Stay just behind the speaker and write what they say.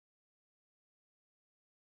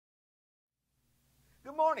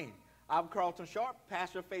Good morning. I'm Carlton Sharp,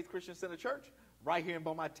 pastor of Faith Christian Center Church, right here in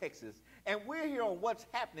Beaumont, Texas. And we're here on what's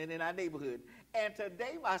happening in our neighborhood. And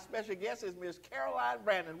today my special guest is Miss Caroline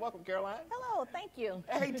Brandon. Welcome, Caroline. Hello, thank you.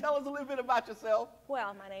 Hey, tell us a little bit about yourself.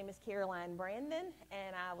 Well, my name is Caroline Brandon,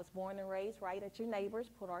 and I was born and raised right at your neighbors,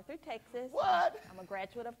 Port Arthur, Texas. What? I'm a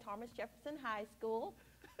graduate of Thomas Jefferson High School.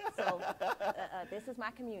 So this is my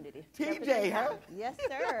community. TJ, huh? Yes,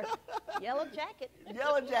 sir. Yellow jacket.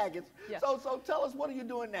 Yellow jackets. Yeah. So tell us, what are you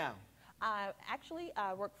doing now? I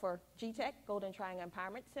work for GTEC, Golden Triangle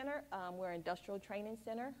Empowerment Center. We're an industrial training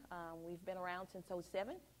center. We've been around since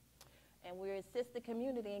 '07, and we assist the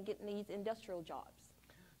community in getting these industrial jobs.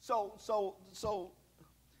 So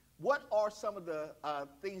what are some of the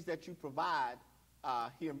things that you provide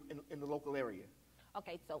here in the local area?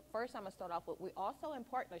 Okay, so first I'm going to start off with, we're also in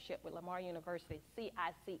partnership with Lamar University,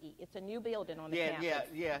 CICE. It's a new building on the campus.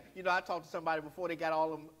 Yeah. You know, I talked to somebody before, they got all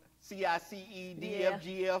them CICE, DF,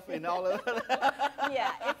 GF, and all of that.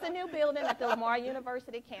 Yeah, it's a new building at the Lamar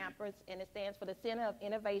University campus, and it stands for the Center of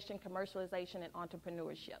Innovation, Commercialization, and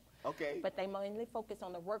Entrepreneurship. Okay. But they mainly focus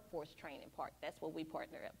on the workforce training part. That's what we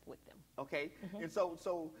partner up with them. Okay. And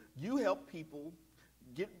so you help people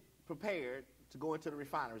get prepared to go into the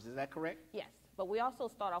refineries. Is that correct? Yes, but we also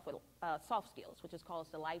start off with soft skills, which is called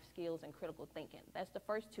the life skills and critical thinking. That's the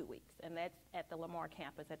first 2 weeks, and that's at the Lamar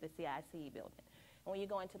campus at the CICE building. And when you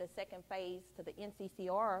go into the second phase to the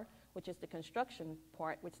NCCR, which is the construction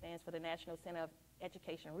part, which stands for the National Center of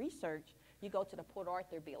Education Research, you go to the Port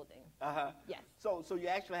Arthur building. Yes. So you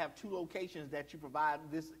actually have two locations that you provide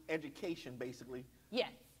this education, basically.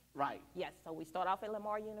 Yes. Right. Yes. So we start off at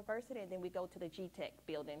Lamar University, and then we go to the GTEC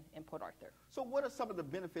building in Port Arthur. So what are some of the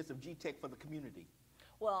benefits of GTEC for the community?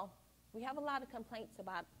 Well, we have a lot of complaints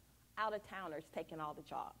about out-of-towners taking all the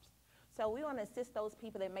jobs. So we want to assist those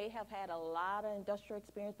people that may have had a lot of industrial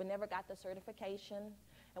experience but never got the certification.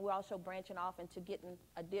 And we're also branching off into getting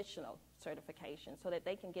additional certification so that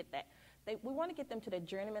they can get that. We want to get them to the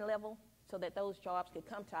journeyman level so that those jobs could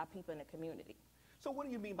come to our people in the community. So what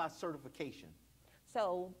do you mean by certification?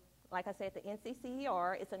 So, like I said, the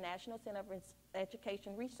NCCER is a National Center of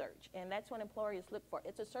Education Research, and that's what employers look for.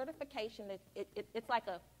 It's a certification that it's like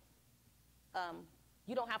a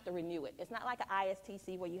you don't have to renew it. It's not like an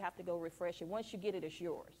ISTC where you have to go refresh it. Once you get it, it's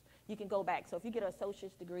yours. You can go back. So if you get an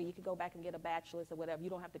associate's degree, you can go back and get a bachelor's or whatever. You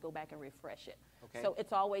don't have to go back and refresh it. Okay. So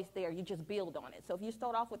it's always there. You just build on it. So if you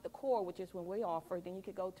start off with the core, which is when we offer, then you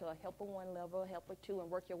could go to a Helper 1 level, Helper 2, and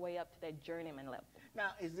work your way up to that journeyman level.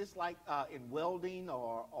 Now, is this like in welding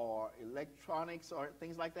or electronics or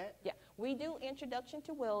things like that? Yeah, we do introduction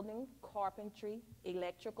to welding, carpentry,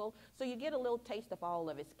 electrical. So you get a little taste of all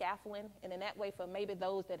of it, scaffolding, and in that way for maybe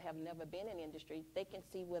those that have never been in industry, they can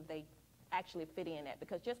see where they actually fit in at.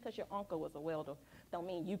 Because just because your uncle was a welder don't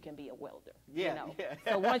mean you can be a welder. Yeah, you know? yeah.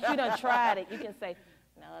 So once you done tried it, you can say,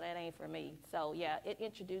 no, that ain't for me. So yeah, it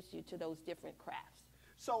introduced you to those different crafts.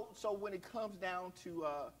 So when it comes down to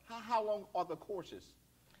how long are the courses?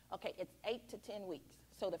 Okay, it's 8 to 10 weeks.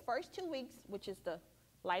 So the first 2 weeks, which is the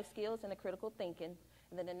life skills and the critical thinking,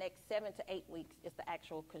 and then the next 7 to 8 weeks is the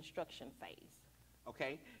actual construction phase.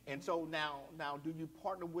 Okay, and so now do you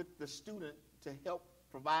partner with the student to help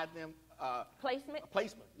provide them Placement?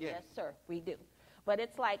 Placement, yes. Yes, sir, we do. But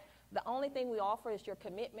it's like the only thing we offer is your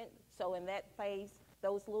commitment. So in that phase,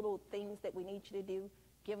 those little things that we need you to do,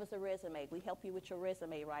 give us a resume. We help you with your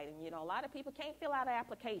resume writing. You know, a lot of people can't fill out an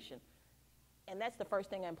application. And that's the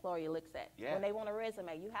first thing an employer looks at. Yeah. When they want a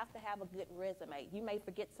resume, you have to have a good resume. You may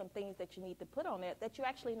forget some things that you need to put on there that you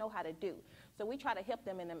actually know how to do. So we try to help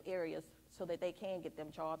them in them areas so that they can get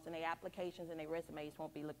them jobs and their applications and their resumes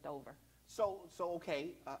won't be looked over. So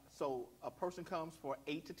a person comes for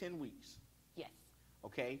 8 to 10 weeks. Yes.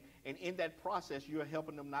 Okay, and in that process, you're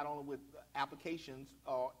helping them not only with applications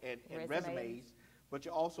and resumes, but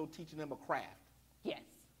you're also teaching them a craft. Yes,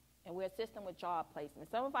 and we assist them with job placement.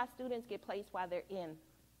 Some of our students get placed while they're in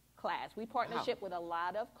class. We partnership with a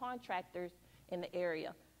lot of contractors in the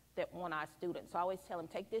area that want our students. So I always tell them,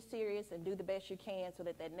 take this serious and do the best you can so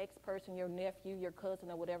that that next person, your nephew, your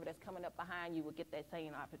cousin, or whatever that's coming up behind you will get that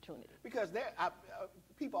same opportunity. Because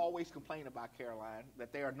people always complain about, Caroline,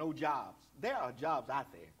 that there are no jobs. There are jobs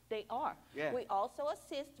out there. They are. Yeah. We also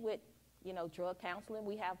assist with, drug counseling.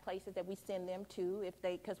 We have places that we send them to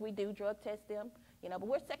because we do drug test them, but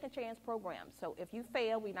we're second chance programs. So if you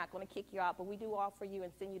fail, we're not going to kick you out, but we do offer you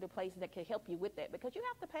and send you to places that can help you with that because you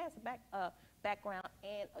have to pass a background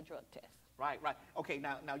and a drug test. Right. Okay,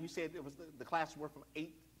 now you said it was the classes were from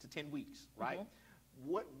 8 to 10 weeks, right? Mm-hmm.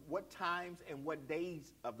 What times and what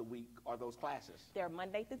days of the week are those classes? They're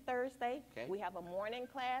Monday through Thursday. Okay. We have a morning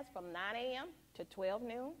class from 9 a.m. to 12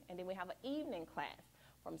 noon, and then we have an evening class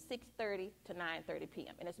from 6:30 to 9:30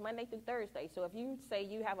 p.m. And it's Monday through Thursday. So if you say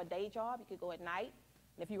you have a day job, you could go at night.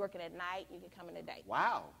 And if you're working at night, you can come in the day.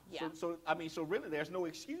 Wow. Yeah. So really, there's no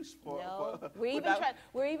excuse for. No. For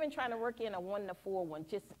we're even trying to work in a 1 to 4 one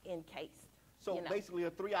just in case. So basically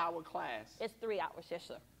a 3-hour class. It's 3 hours, yes,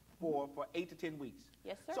 sir. For 8 to 10 weeks.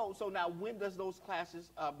 Yes, sir. So now when does those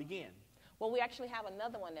classes begin? Well, we actually have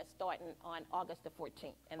another one that's starting on August the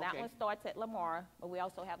 14th. And that one starts at Lamar, but we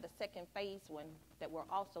also have the second phase one that we're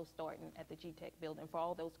also starting at the GTech building. For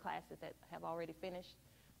all those classes that have already finished,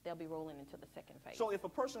 they'll be rolling into the second phase. So if a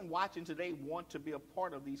person watching today wants to be a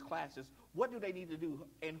part of these classes, what do they need to do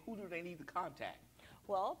and who do they need to contact?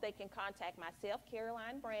 Well, they can contact myself,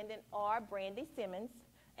 Caroline Brandon, or Brandy Simmons.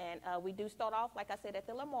 And we do start off, like I said, at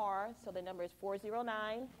the Lamar. So the number is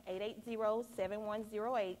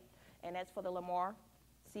 409-880-7108. And that's for the Lamar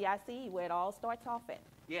CIC, where it all starts off at.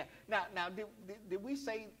 Yeah. Now did we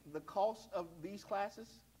say the cost of these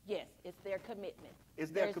classes? Yes, it's their commitment.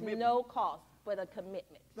 There's no cost, but a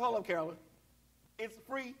commitment. Hold up, Carolyn. It's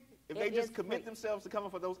free if they just commit themselves to coming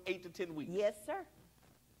for those 8 to 10 weeks. Yes, sir.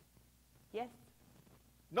 Yes.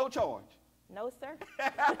 No charge. No, sir.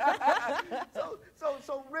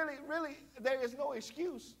 So really, there is no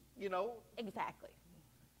excuse, you know. Exactly.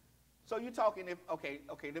 So you're talking okay,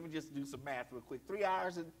 let me just do some math real quick. 3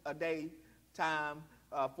 hours a day time,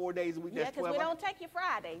 4 days a week. Yeah, because we don't take you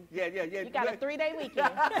Friday. Yeah. You got a 3-day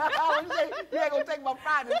weekend. You ain't gonna take my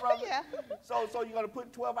Friday from me. Yeah. So you're gonna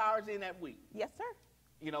put 12 hours in that week. Yes, sir.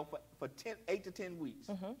 You know, for 8 to 10 weeks.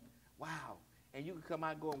 Mm-hmm. Wow. And you can come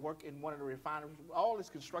out and go and work in one of the refineries. All this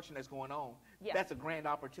construction that's going on, yeah. That's a grand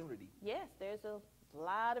opportunity. Yes, there's a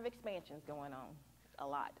lot of expansions going on. A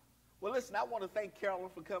lot. Well, listen, I want to thank Caroline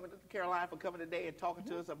for coming today and talking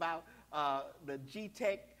to us about the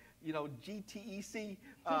GTech, GTEC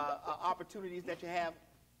opportunities that you have.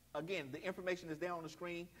 Again, the information is there on the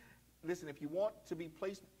screen. Listen, if you want to be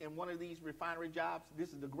placed in one of these refinery jobs,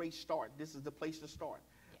 this is the great start. This is the place to start.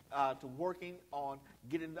 To working on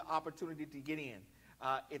getting the opportunity to get in.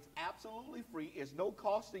 It's absolutely free. It's no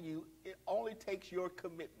cost to you. It only takes your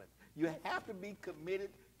commitment. You have to be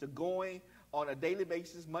committed to going on a daily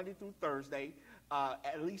basis, Monday through Thursday,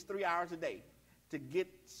 at least 3 hours a day to get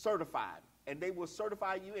certified. And they will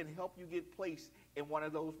certify you and help you get placed in one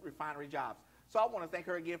of those refinery jobs. So I want to thank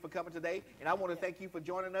her again for coming today. And I want to thank you for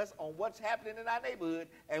joining us on What's Happening in Our Neighborhood.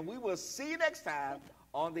 And we will see you next time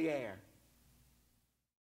on the air.